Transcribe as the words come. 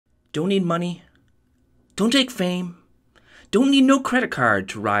Don't need money. Don't take fame. Don't need no credit card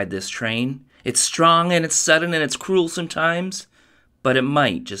to ride this train. It's strong and it's sudden and it's cruel sometimes, but it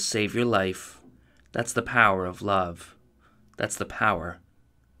might just save your life. That's the power of love. That's the power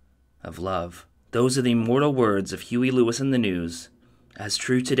of love. Those are the immortal words of Huey Lewis in the News, as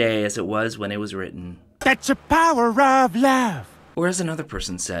true today as it was when it was written. That's the power of love. Or as another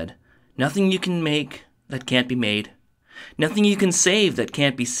person said, nothing you can make that can't be made. Nothing you can save that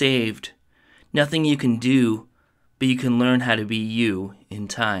can't be saved. Nothing you can do, but you can learn how to be you in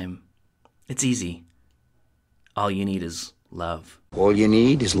time. It's easy. All you need is love. All you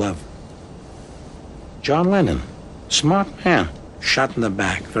need is love. John Lennon, smart man, shot in the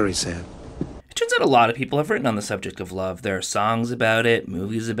back, very sad. It turns out a lot of people have written on the subject of love. There are songs about it,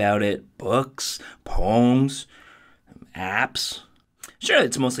 movies about it, books, poems, apps. Sure,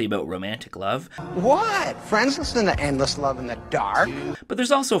 it's mostly about romantic love. What? Friends listen to Endless Love in the Dark? But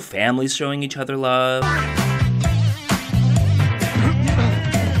there's also families showing each other love.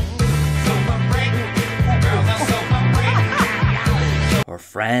 Or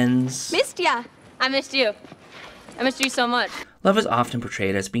friends. Missed ya. I missed you. I missed you so much. Love is often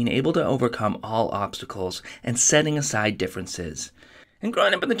portrayed as being able to overcome all obstacles and setting aside differences. And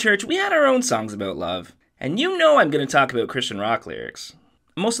growing up in the church, we had our own songs about love. And you know I'm going to talk about Christian rock lyrics.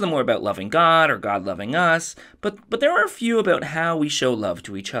 Most of them were about loving God or God loving us, but there are a few about how we show love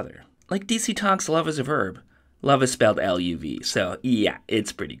to each other. Like DC Talk's Love is a Verb. Love is spelled L-U-V, so yeah,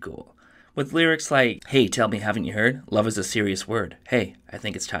 it's pretty cool. With lyrics like, hey, tell me, haven't you heard? Love is a serious word. Hey, I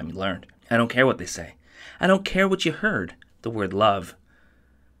think it's time you learned. I don't care what they say. I don't care what you heard. The word love.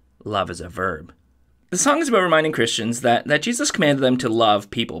 Love is a verb. The song is about reminding Christians that Jesus commanded them to love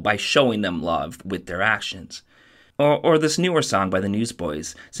people by showing them love with their actions. Or this newer song by the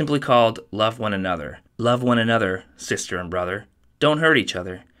Newsboys, simply called Love One Another. Love one another, sister and brother. Don't hurt each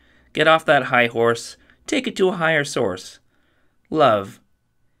other. Get off that high horse. Take it to a higher source. Love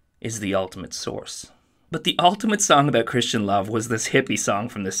is the ultimate source. But the ultimate song about Christian love was this hippie song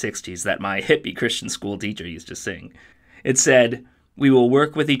from the 60s that my hippie Christian school teacher used to sing. It said, we will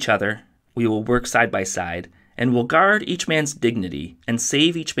work with each other, we will work side by side, and we'll guard each man's dignity and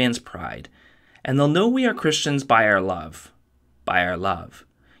save each man's pride. And they'll know we are Christians by our love. By our love.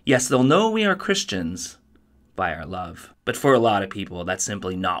 Yes, they'll know we are Christians by our love. But for a lot of people, that's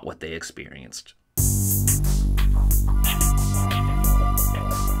simply not what they experienced.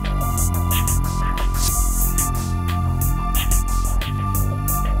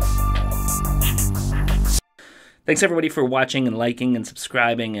 Thanks everybody for watching and liking and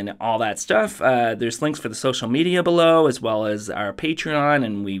subscribing and all that stuff. There's links for the social media below as well as our Patreon,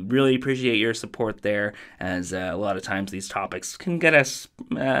 and we really appreciate your support there, as a lot of times these topics can get us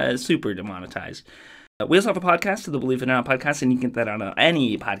super demonetized. We also have a podcast, the Believe It or Not podcast, and you can get that on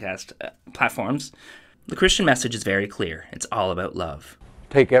any podcast platforms. The Christian message is very clear. It's all about love.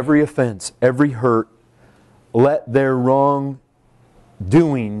 Take every offense, every hurt, let their wrong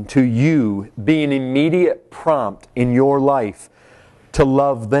doing to you be an immediate prompt in your life to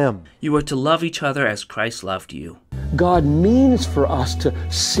love them. You are to love each other as Christ loved you. God means for us to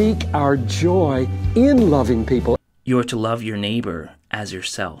seek our joy in loving people. You are to love your neighbor as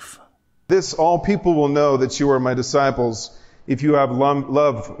yourself. This all people will know that you are my disciples if you have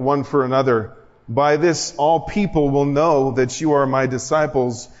love one for another. By this all people will know that you are my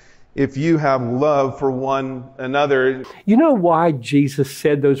disciples if you have love for one another. You know why Jesus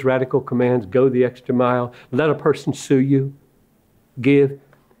said those radical commands, go the extra mile, let a person sue you, give?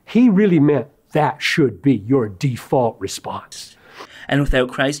 He really meant that should be your default response. And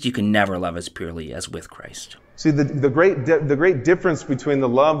without Christ, you can never love as purely as with Christ. See, the great difference between the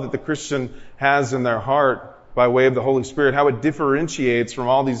love that the Christian has in their heart by way of the Holy Spirit, how it differentiates from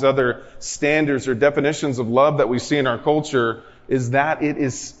all these other standards or definitions of love that we see in our culture, is that it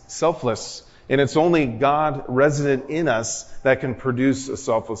is selfless. And it's only God resident in us that can produce a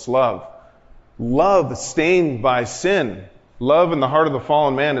selfless love. Love stained by sin, love in the heart of the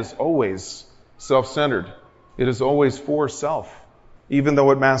fallen man is always self-centered. It is always for self, even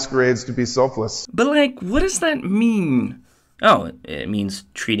though it masquerades to be selfless. But what does that mean? Oh, it means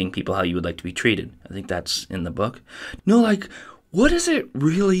treating people how you would like to be treated. I think that's in the book. No, what does it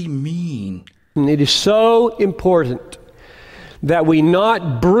really mean? And it is so important that we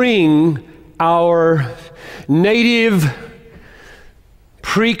not bring our native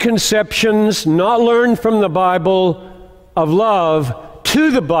preconceptions, not learned from the Bible, of love to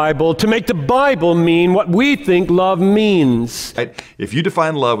the Bible to make the Bible mean what we think love means. If you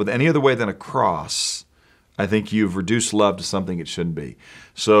define love with any other way than a cross, I think you've reduced love to something it shouldn't be.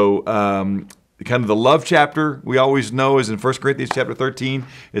 So kind of the love chapter we always know is in 1 Corinthians chapter 13.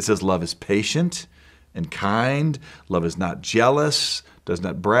 It says love is patient and kind. Love is not jealous, does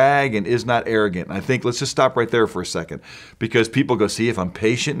not brag, and is not arrogant. And I think let's just stop right there for a second, because people go, see, if I'm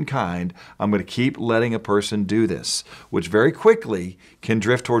patient and kind, I'm going to keep letting a person do this, which very quickly can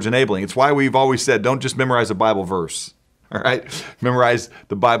drift towards enabling. It's why we've always said, don't just memorize a Bible verse. All right? Memorize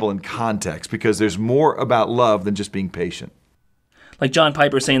the Bible in context, because there's more about love than just being patient. Like John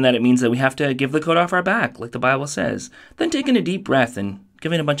Piper saying that it means that we have to give the coat off our back, like the Bible says, then taking a deep breath and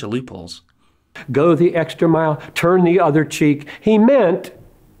giving a bunch of loopholes. Go the extra mile, turn the other cheek. He meant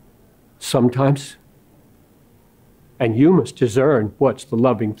sometimes. And you must discern what's the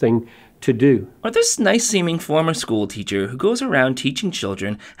loving thing to do. Or this nice-seeming former school teacher who goes around teaching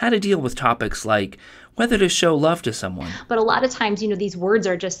children how to deal with topics like whether to show love to someone. But a lot of times, these words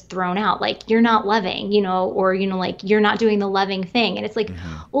are just thrown out, like, you're not loving, or, like, you're not doing the loving thing. And it's like,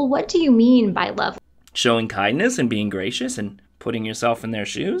 well, what do you mean by love? Showing kindness and being gracious and putting yourself in their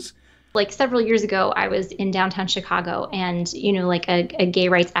shoes? Like several years ago, I was in downtown Chicago and, like a gay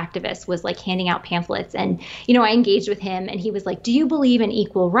rights activist was like handing out pamphlets and, I engaged with him and he was like, do you believe in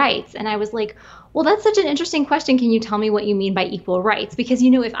equal rights? And I was like, well, that's such an interesting question. Can you tell me what you mean by equal rights? Because,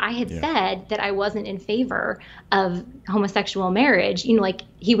 if I had said that I wasn't in favor of homosexual marriage, like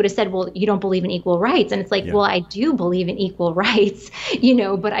he would have said, well, you don't believe in equal rights. And it's like, well, I do believe in equal rights,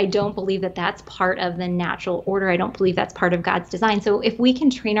 but I don't believe that that's part of the natural order. I don't believe that's part of God's design. So if we can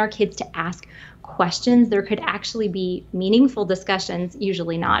train our kids to ask questions, there could actually be meaningful discussions,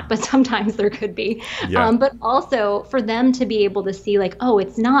 usually not, but sometimes there could be. But also for them to be able to see like, oh,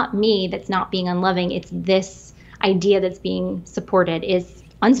 it's not me that's not being unloving. It's this idea that's being supported is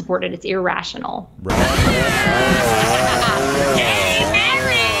unsupported. It's irrational.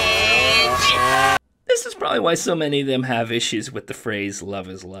 This is probably why so many of them have issues with the phrase love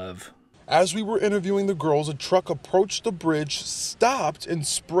is love. As we were interviewing the girls, a truck approached the bridge, stopped, and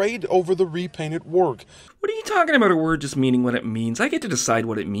sprayed over the repainted work. What are you talking about, a word just meaning what it means? I get to decide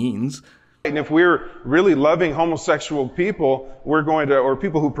what it means. And if we're really loving homosexual people, or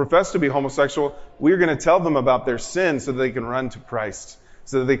people who profess to be homosexual, we're going to tell them about their sin so that they can run to Christ,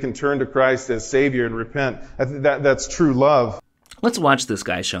 so that they can turn to Christ as Savior and repent. I think that's true love. Let's watch this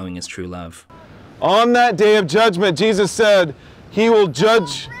guy showing his true love. On that day of judgment, Jesus said, He will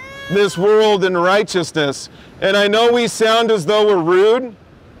judge this world in righteousness. And I know we sound as though we're rude,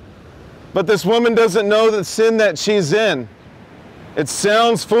 but this woman doesn't know the sin that she's in. It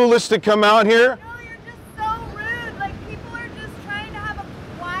sounds foolish to come out here. No, you're just so rude. Like, people are just trying to have a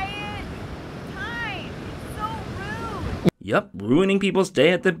quiet time. It's so rude. Yep, ruining people's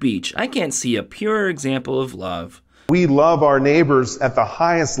day at the beach. I can't see a purer example of love. We love our neighbors at the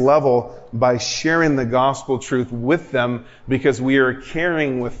highest level by sharing the gospel truth with them, because we're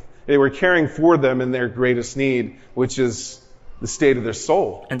caring for them in their greatest need, which is the state of their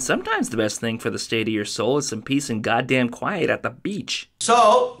soul. And sometimes the best thing for the state of your soul is some peace and goddamn quiet at the beach.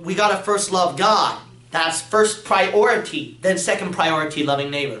 So, we gotta first love God. That's first priority. Then second priority, loving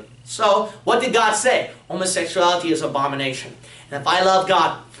neighbor. So, what did God say? Homosexuality is abomination. And if I love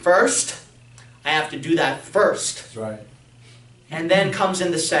God first, I have to do that first. That's right. And then comes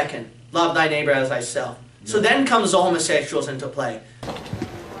in the second. Love thy neighbor as thyself. So then comes the homosexuals into play.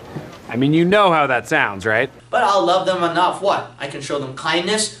 I mean, you know how that sounds, right? But I'll love them enough. What? I can show them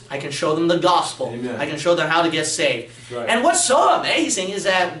kindness. I can show them the gospel. Amen. I can show them how to get saved. Right. And what's so amazing is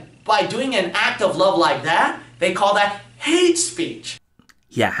that by doing an act of love like that, they call that hate speech.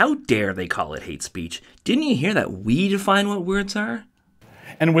 Yeah, how dare they call it hate speech? Didn't you hear that we define what words are?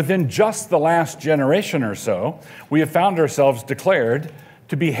 And within just the last generation or so, we have found ourselves declared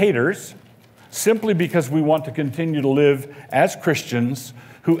to be haters simply because we want to continue to live as Christians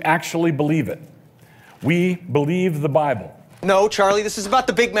who actually believe it. We believe the Bible. No, Charlie, this is about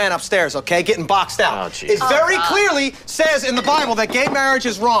the big man upstairs, okay? Getting boxed out. It very clearly says in the Bible that gay marriage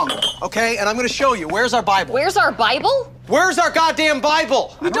is wrong, okay? And I'm going to show you. Where's our Bible? Where's our Bible? Where's our goddamn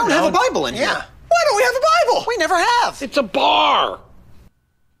Bible? We don't have a Bible in here. Why don't we have a Bible? We never have. It's a bar.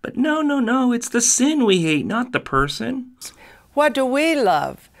 But no, it's the sin we hate, not the person. What do we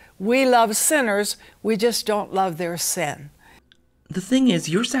love? We love sinners, we just don't love their sin. The thing is,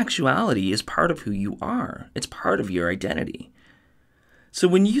 your sexuality is part of who you are. It's part of your identity. So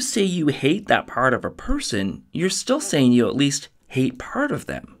when you say you hate that part of a person, you're still saying you at least hate part of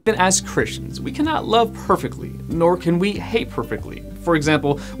them. And as Christians, we cannot love perfectly, nor can we hate perfectly. For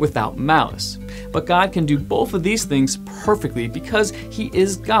example, without malice. But God can do both of these things perfectly because He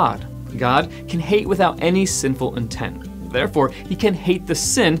is God. God can hate without any sinful intent. Therefore, He can hate the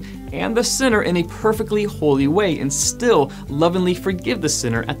sin and the sinner in a perfectly holy way and still lovingly forgive the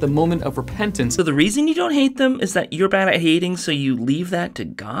sinner at the moment of repentance. So the reason you don't hate them is that you're bad at hating, so you leave that to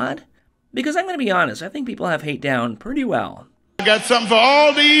God? Because I'm going to be honest, I think people have hate down pretty well. I got something for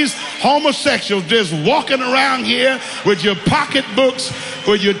all these homosexuals just walking around here with your pocketbooks,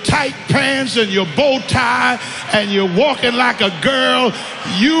 with your tight pants and your bow tie, and you're walking like a girl.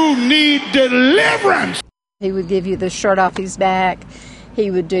 You need deliverance. He would give you the shirt off his back.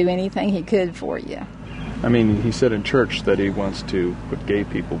 He would do anything he could for you. I mean, he said in church that he wants to put gay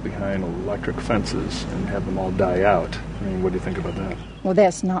people behind electric fences and have them all die out. I mean, what do you think about that? Well,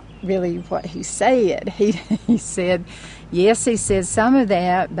 that's not really what he said. He said, yes, he said some of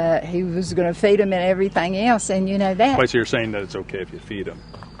that, but he was going to feed them and everything else, and you know that. Why, so you're saying that it's okay if you feed them?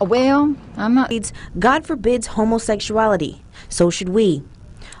 Well, I'm not. God forbids homosexuality. So should we.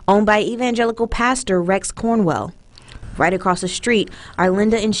 Owned by evangelical pastor Rex Cornwell. Right across the street are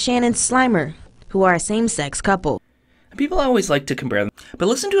Linda and Shannon Slimer, who are a same-sex couple. People always like to compare them, but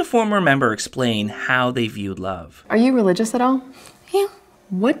listen to a former member explain how they viewed love. Are you religious at all? Yeah.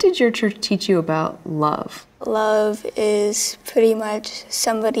 What did your church teach you about love? Love is pretty much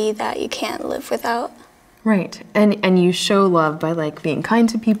somebody that you can't live without. Right, and you show love by like being kind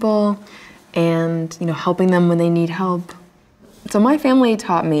to people and, you know, helping them when they need help. So my family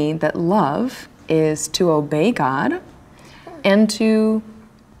taught me that love is to obey God and to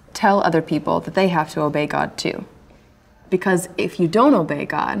tell other people that they have to obey God too. Because if you don't obey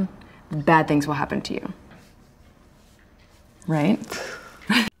God, bad things will happen to you. Right?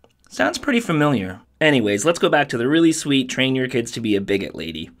 Sounds pretty familiar. Anyways, let's go back to the really sweet train your kids to be a bigot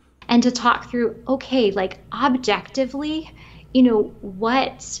lady. And to talk through, okay, like objectively, you know,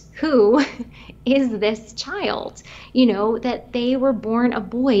 who is this child? You know, that they were born a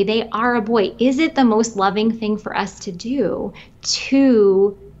boy, they are a boy. Is it the most loving thing for us to do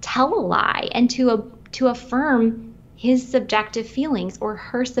to tell a lie and to affirm his subjective feelings or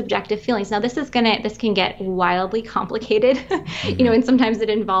her subjective feelings? Now this can get wildly complicated, you know, and sometimes it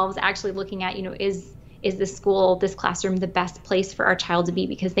involves actually looking at, you know, is this school, this classroom the best place for our child to be,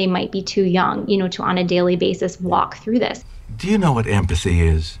 because they might be too young, you know, to on a daily basis walk through this. Do you know what empathy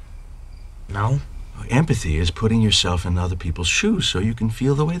is? No. Empathy is putting yourself in other people's shoes so you can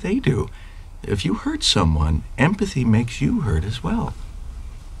feel the way they do. If you hurt someone, empathy makes you hurt as well.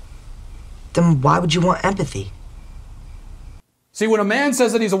 Then why would you want empathy? See, when a man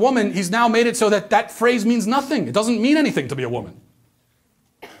says that he's a woman, he's now made it so that that phrase means nothing. It doesn't mean anything to be a woman.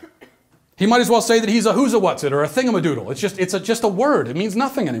 He might as well say that he's a who's a what's it or a thingamadoodle. It's just a word. It means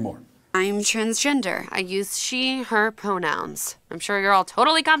nothing anymore. I'm transgender. I use she, her pronouns. I'm sure you're all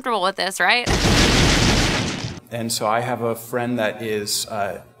totally comfortable with this, right? And so I have a friend that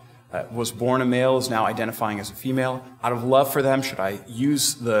was born a male, is now identifying as a female. Out of love for them, should I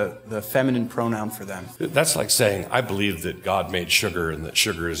use the feminine pronoun for them? That's like saying, I believe that God made sugar and that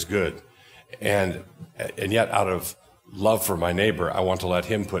sugar is good. And yet out of love for my neighbor, I want to let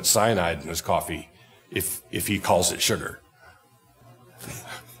him put cyanide in his coffee if he calls it sugar.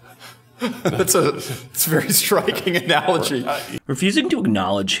 It's a very striking analogy. Refusing to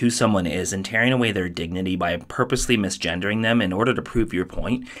acknowledge who someone is and tearing away their dignity by purposely misgendering them in order to prove your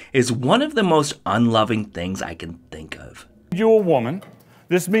point is one of the most unloving things I can think of. You a woman,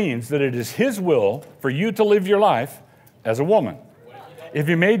 this means that it is his will for you to live your life as a woman. If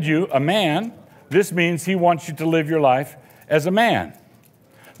he made you a man, this means he wants you to live your life as a man.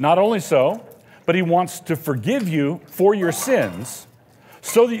 Not only so, but he wants to forgive you for your sins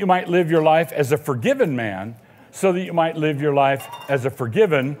so that you might live your life as a forgiven man, so that you might live your life as a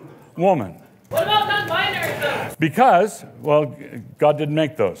forgiven woman. What about non-binary? Because, well, God didn't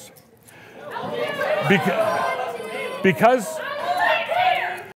make those. Because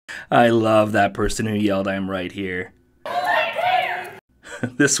I love that person who yelled, "I'm right here."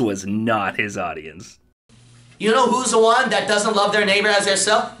 This was not his audience. You know who's the one that doesn't love their neighbor as their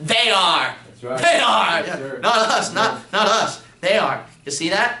self? They are. That's right. They are. Yeah. Not us. Not us. They are. You see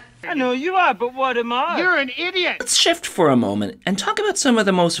that? I know you are, but what am I? You're an idiot. Let's shift for a moment and talk about some of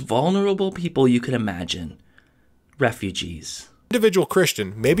the most vulnerable people you could imagine. Refugees. Individual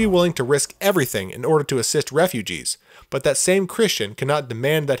Christian may be willing to risk everything in order to assist refugees, but that same Christian cannot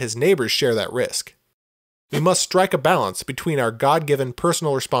demand that his neighbors share that risk. We must strike a balance between our God-given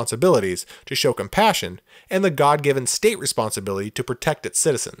personal responsibilities to show compassion and the God-given state responsibility to protect its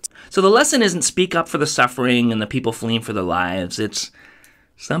citizens. So the lesson isn't speak up for the suffering and the people fleeing for their lives. It's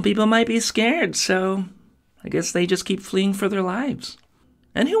some people might be scared, so I guess they just keep fleeing for their lives.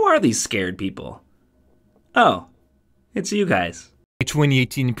 And who are these scared people? Oh, it's you guys. A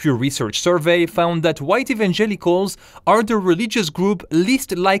 2018 Pew Research survey found that white evangelicals are the religious group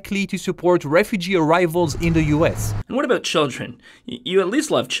least likely to support refugee arrivals in the U.S. And what about children? You at least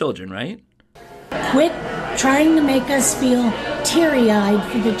love children, right? Quit trying to make us feel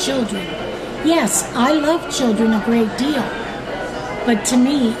teary-eyed for the children. Yes, I love children a great deal, but to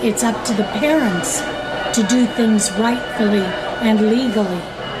me, it's up to the parents to do things rightfully and legally.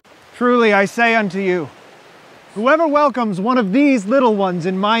 Truly I say unto you, whoever welcomes one of these little ones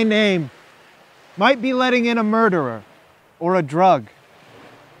in my name might be letting in a murderer or a drug.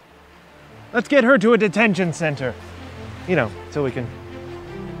 Let's get her to a detention center, so we can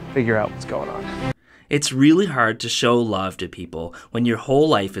figure out what's going on. It's really hard to show love to people when your whole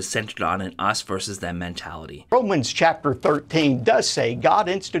life is centered on an us versus them mentality. Romans chapter 13 does say God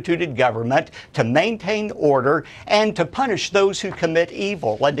instituted government to maintain order and to punish those who commit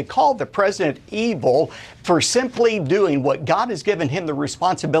evil, and to call the president evil for simply doing what God has given him the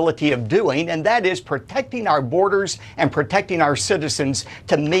responsibility of doing, and that is protecting our borders and protecting our citizens.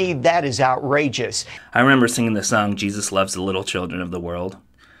 To me, that is outrageous. I remember singing the song, Jesus Loves the Little Children of the World.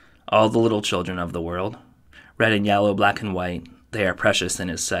 All the little children of the world, red and yellow, black and white, they are precious in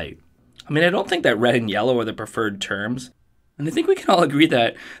his sight. I mean, I don't think that red and yellow are the preferred terms. And I think we can all agree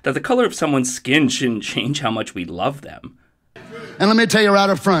that the color of someone's skin shouldn't change how much we love them. And let me tell you right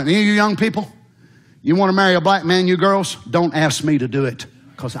up front, any of you young people, you want to marry a black man, you girls, don't ask me to do it,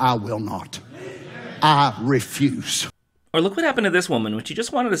 because I will not. I refuse. Or look what happened to this woman when she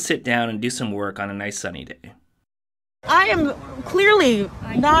just wanted to sit down and do some work on a nice sunny day. I am clearly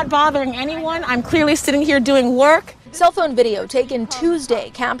not bothering anyone. I'm clearly sitting here doing work. Cell phone video taken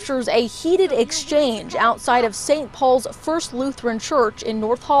Tuesday captures a heated exchange outside of St. Paul's First Lutheran Church in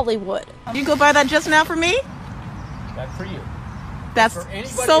North Hollywood. You go buy that just now for me? That's for you. That's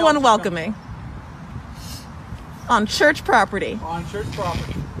so unwelcoming. On church property. On church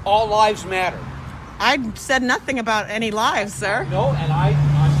property. All lives matter. I said nothing about any lives, sir. No, and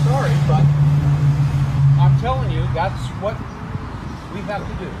I'm sorry, but I'm telling you, that's what we have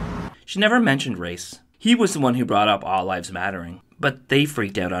to do. She never mentioned race. He was the one who brought up all lives mattering, but they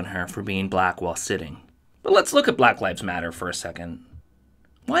freaked out on her for being black while sitting. But let's look at Black Lives Matter for a second.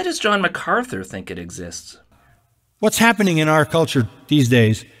 Why does John MacArthur think it exists? What's happening in our culture these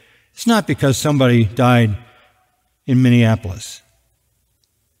days, it's not because somebody died in Minneapolis.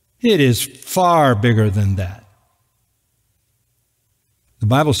 It is far bigger than that. The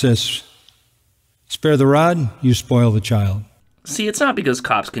Bible says, spare the rod, you spoil the child. See, it's not because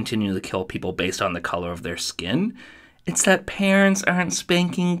cops continue to kill people based on the color of their skin. It's that parents aren't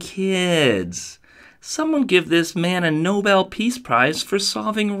spanking kids. Someone give this man a Nobel Peace Prize for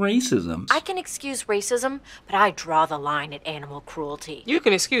solving racism. I can excuse racism, but I draw the line at animal cruelty. You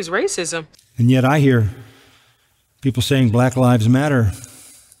can excuse racism. And yet I hear people saying Black Lives Matter.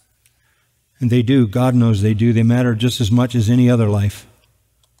 And they do. God knows they do. They matter just as much as any other life.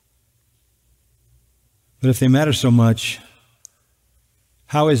 But if they matter so much,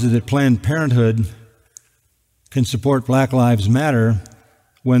 how is it that Planned Parenthood can support Black Lives Matter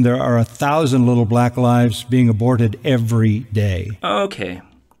when there are 1,000 little black lives being aborted every day? Okay,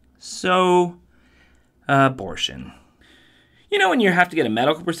 so abortion. You know when you have to get a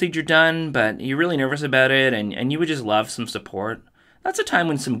medical procedure done, but you're really nervous about it and you would just love some support? That's a time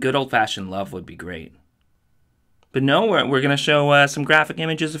when some good old-fashioned love would be great. But no, we're going to show some graphic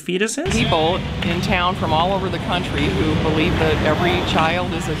images of fetuses? People in town from all over the country who believe that every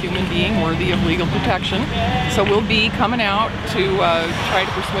child is a human being worthy of legal protection. So we'll be coming out to try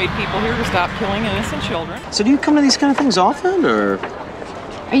to persuade people here to stop killing innocent children. So do you come to these kind of things often, or?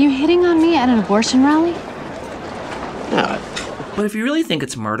 Are you hitting on me at an abortion rally? No. But if you really think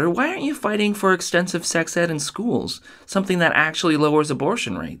it's murder, why aren't you fighting for extensive sex ed in schools? Something that actually lowers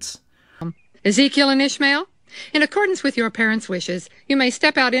abortion rates. Ezekiel and Ishmael? In accordance with your parents' wishes, you may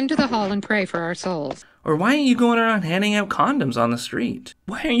step out into the hall and pray for our souls. Or why aren't you going around handing out condoms on the street?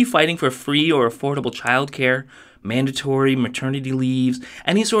 Why aren't you fighting for free or affordable childcare, mandatory maternity leaves,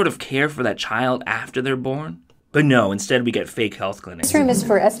 any sort of care for that child after they're born? But no, instead we get fake health clinics. This room is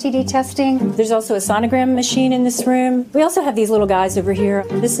for STD testing. There's also a sonogram machine in this room. We also have these little guys over here.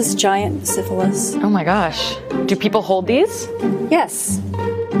 This is giant syphilis. Oh my gosh. Do people hold these? Yes.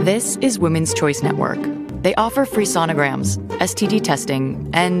 This is Women's Choice Network. They offer free sonograms, STD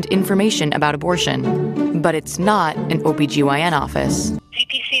testing, and information about abortion. But it's not an OBGYN office.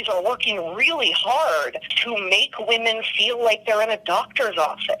 CPCs are working really hard to make women feel like they're in a doctor's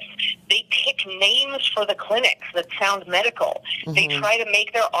office. They pick names for the clinics that sound medical. They try to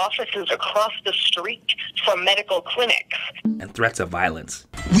make their offices across the street from medical clinics. And threats of violence.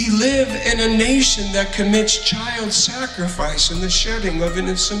 We live in a nation that commits child sacrifice and the shedding of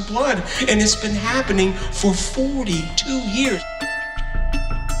innocent blood, and it's been happening for 42 years.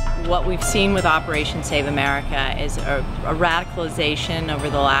 What we've seen with Operation Save America is a radicalization over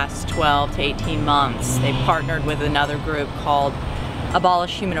the last 12 to 18 months. They've partnered with another group called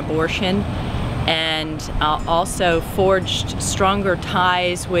Abolish Human Abortion, and also forged stronger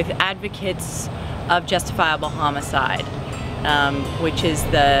ties with advocates of justifiable homicide, which is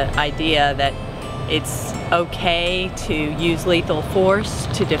the idea that it's okay to use lethal force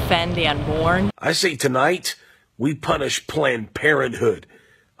to defend the unborn. I say tonight, we punish Planned Parenthood.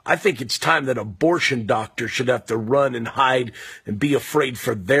 I think it's time that abortion doctors should have to run and hide and be afraid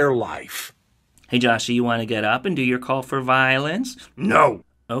for their life. Hey, Joshy, you want to get up and do your call for violence? No.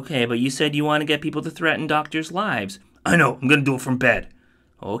 Okay, but you said you want to get people to threaten doctors' lives. I know. I'm going to do it from bed.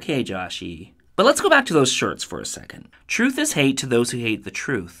 Okay, Joshy. But let's go back to those shirts for a second. Truth is hate to those who hate the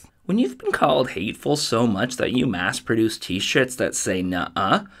truth. When you've been called hateful so much that you mass-produce t-shirts that say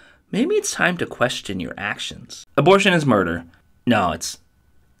nuh-uh, maybe it's time to question your actions. Abortion is murder. No, it's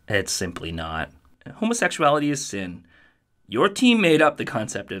simply not. Homosexuality is sin. Your team made up the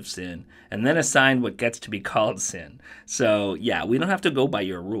concept of sin and then assigned what gets to be called sin. So, yeah, we don't have to go by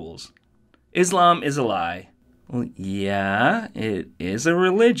your rules. Islam is a lie. Well, yeah, it is a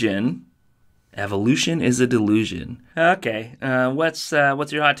religion. Evolution is a delusion. Okay, what's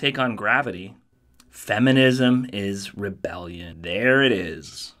your hot take on gravity? Feminism is rebellion. There it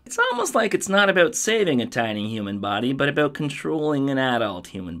is. It's almost like it's not about saving a tiny human body, but about controlling an adult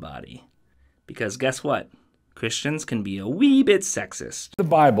human body. Because guess what? Christians can be a wee bit sexist. The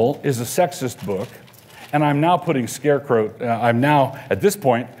Bible is a sexist book, and I'm now putting at this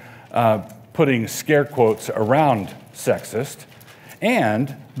point, putting scare quotes around sexist.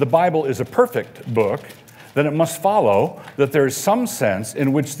 And the Bible is a perfect book, then it must follow that there is some sense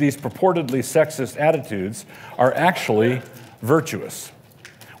in which these purportedly sexist attitudes are actually virtuous.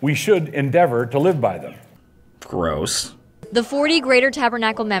 We should endeavor to live by them. Gross. The 40 Greater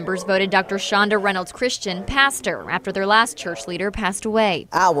Tabernacle members voted Dr. Shonda Reynolds Christian pastor after their last church leader passed away.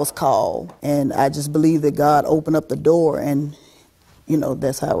 I was called, and I just believe that God opened up the door, and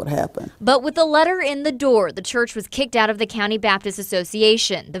that's how it happened. But with the letter in the door, the church was kicked out of the County Baptist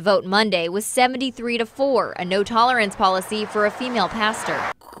Association. The vote Monday was 73-4, a no-tolerance policy for a female pastor.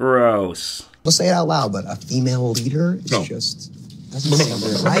 Gross. Let's say it out loud, but a female leader is just... doesn't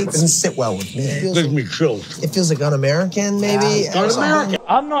sit right. Doesn't sit well with me. It feels like un-American, maybe. Un-American.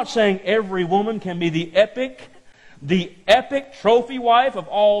 I'm not saying every woman can be the epic trophy wife of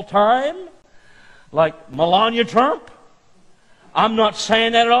all time, like Melania Trump. I'm not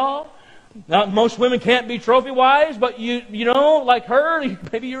saying that at all. Now, most women can't be trophy wives, but you know, like her,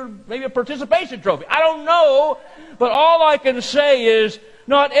 maybe a participation trophy. I don't know, but all I can say is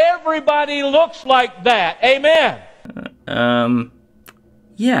not everybody looks like that. Amen.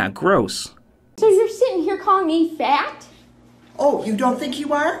 Yeah, gross. So you're sitting here calling me fat? Oh, you don't think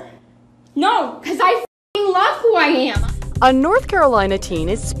you are? No, because I f***ing love who I am. A North Carolina teen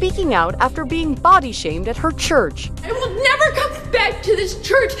is speaking out after being body shamed at her church. I will never come back to this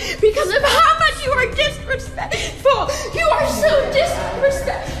church because of how much you are disrespectful. You are so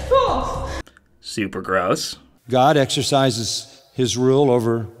disrespectful. Super gross. God exercises his rule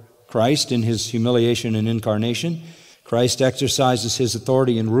over Christ in his humiliation and incarnation. Christ exercises his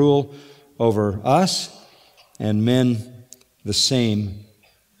authority and rule over us, and men the same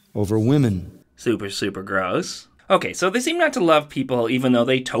over women. Super gross. Okay, so they seem not to love people even though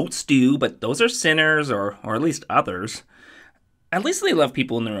they totes do, but those are sinners, or at least others. At least they love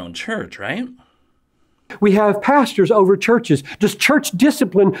people in their own church, right? We have pastors over churches. Does church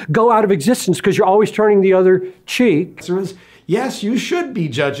discipline go out of existence because you're always turning the other cheek? Yes, you should be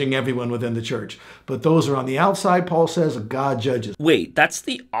judging everyone within the church, but those are on the outside, Paul says, God judges. Wait, that's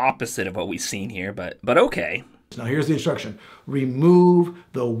the opposite of what we've seen here, but okay. Now here's the instruction. Remove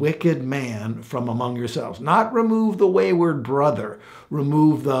the wicked man from among yourselves. Not remove the wayward brother.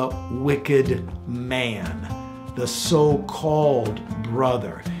 Remove the wicked man, the so-called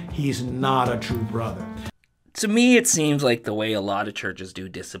brother. He's not a true brother. To me, it seems like the way a lot of churches do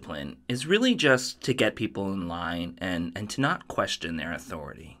discipline is really just to get people in line and to not question their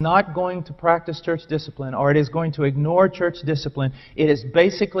authority. Not going to practice church discipline, or it is going to ignore church discipline. It has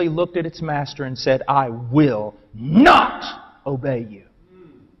basically looked at its master and said, I will not obey you.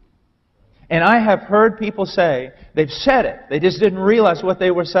 And I have heard people say, they've said it, they just didn't realize what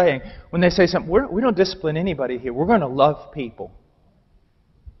they were saying. When they say something, we don't discipline anybody here, we're going to love people.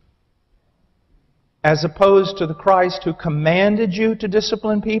 as opposed to the Christ who commanded you to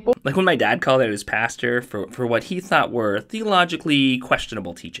discipline people? Like when my dad called out his pastor for what he thought were theologically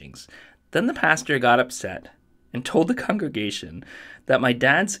questionable teachings. Then the pastor got upset and told the congregation that my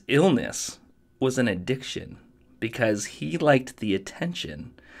dad's illness was an addiction because he liked the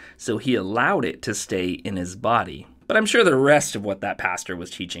attention, so he allowed it to stay in his body. But I'm sure the rest of what that pastor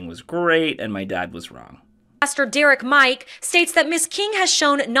was teaching was great, and my dad was wrong. Pastor Derek Mike states that Ms. King has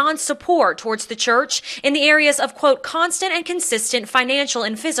shown non-support towards the church in the areas of, quote, constant and consistent financial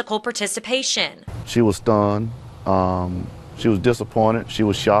and physical participation. She was stunned. She was disappointed. She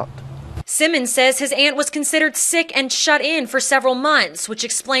was shocked. Simmons says his aunt was considered sick and shut in for several months, which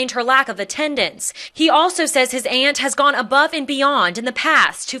explained her lack of attendance. He also says his aunt has gone above and beyond in the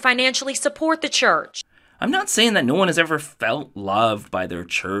past to financially support the church. I'm not saying that no one has ever felt loved by their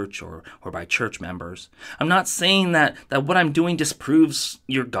church or by church members. I'm not saying that what I'm doing disproves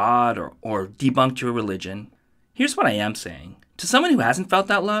your God or debunked your religion. Here's what I am saying. To someone who hasn't felt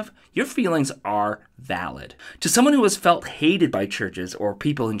that love, your feelings are valid. To someone who has felt hated by churches or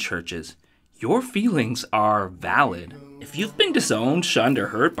people in churches, your feelings are valid. If you've been disowned, shunned, or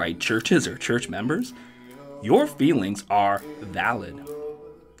hurt by churches or church members, your feelings are valid.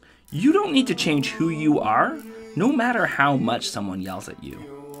 You don't need to change who you are, no matter how much someone yells at you.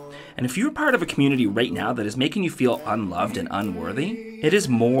 And if you're part of a community right now that is making you feel unloved and unworthy, it is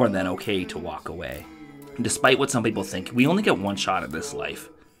more than okay to walk away. Despite what some people think, we only get one shot at this life.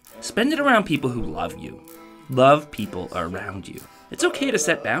 Spend it around people who love you. Love people around you. It's okay to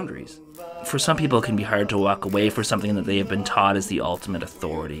set boundaries. For some people, it can be hard to walk away for something that they have been taught is the ultimate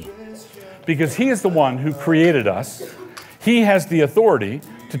authority. Because he is the one who created us. He has the authority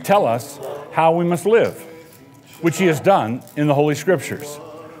to tell us how we must live, which he has done in the Holy Scriptures.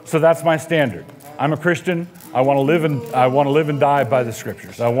 So that's my standard. I'm a Christian. I want to live and die by the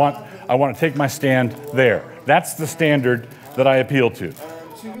Scriptures. I want to take my stand there. That's the standard that I appeal to.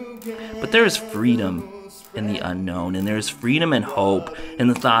 But there is freedom in the unknown, and there is freedom and hope in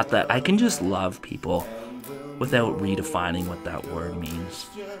the thought that I can just love people without redefining what that word means,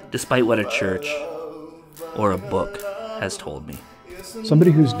 despite what a church or a book has told me.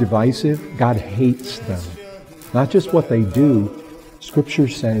 Somebody who's divisive, God hates them. Not just what they do, Scripture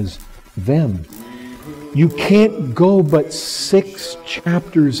says them. You can't go but 6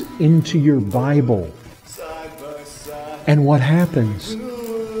 chapters into your Bible. And what happens?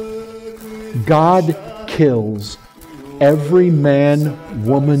 God kills every man,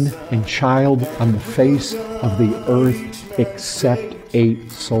 woman, and child on the face of the earth except 8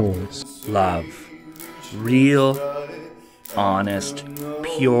 souls. Love. Real, honest,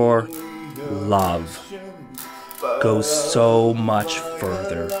 pure love goes so much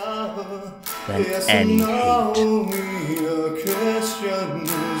further than any hate.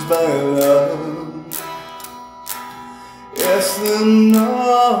 Yes, then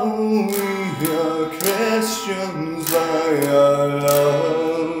now we are Christians by our love.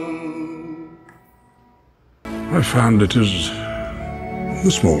 I found it is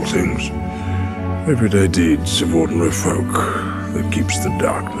the small things, everyday deeds of ordinary folk that keeps the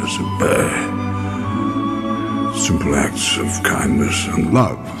darkness at bay. Simple acts of kindness and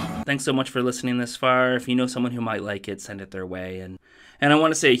love. Thanks so much for listening this far. If you know someone who might like it, send it their way. And I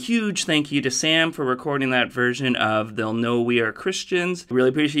want to say a huge thank you to Sam for recording that version of They'll Know We Are Christians. I really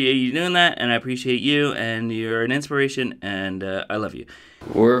appreciate you doing that, and I appreciate you, and you're an inspiration, and I love you.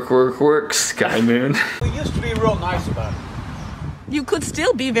 Work, Sky Moon. We used to be real nice about it. You could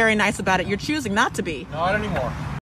still be very nice about it. You're choosing not to be. Not anymore.